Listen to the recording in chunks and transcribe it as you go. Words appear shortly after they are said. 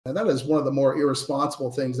And that is one of the more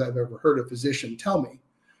irresponsible things I've ever heard a physician tell me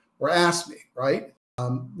or ask me, right?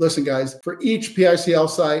 Listen, guys, for each PICL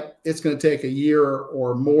site, it's going to take a year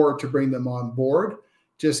or more to bring them on board,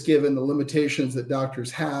 just given the limitations that doctors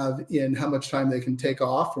have in how much time they can take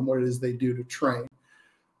off from what it is they do to train.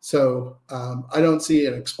 So I don't see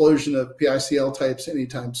an explosion of PICL types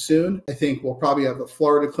anytime soon. I think we'll probably have the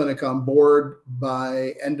Florida clinic on board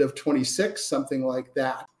by end of 26, something like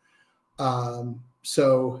that.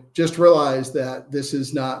 So just realize that this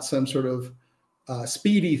is not some sort of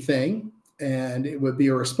speedy thing, and it would be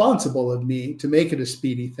irresponsible of me to make it a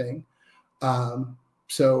speedy thing.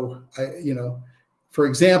 So for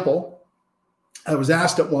example, I was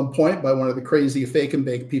asked at one point by one of the crazy fake and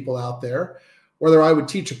bake people out there whether I would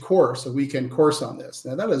teach a weekend course on this.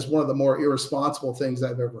 Now, that is one of the more irresponsible things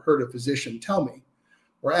I've ever heard a physician tell me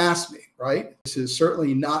or ask me, right? This is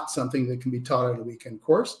certainly not something that can be taught at a weekend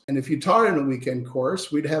course. And if you taught it in a weekend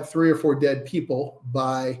course, we'd have 3 or 4 dead people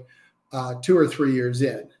by 2 or 3 years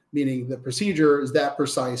in, meaning the procedure is that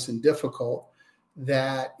precise and difficult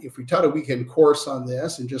that if we taught a weekend course on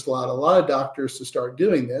this and just allowed a lot of doctors to start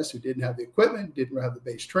doing this who didn't have the equipment, didn't have the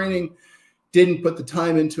base training, didn't put the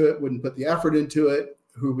time into it, wouldn't put the effort into it,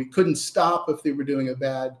 who we couldn't stop if they were doing a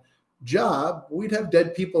bad job, we'd have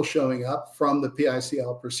dead people showing up from the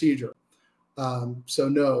PICL procedure. So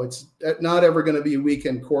no, it's not ever going to be a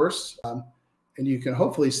weekend course. And you can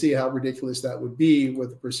hopefully see how ridiculous that would be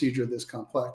with a procedure this complex.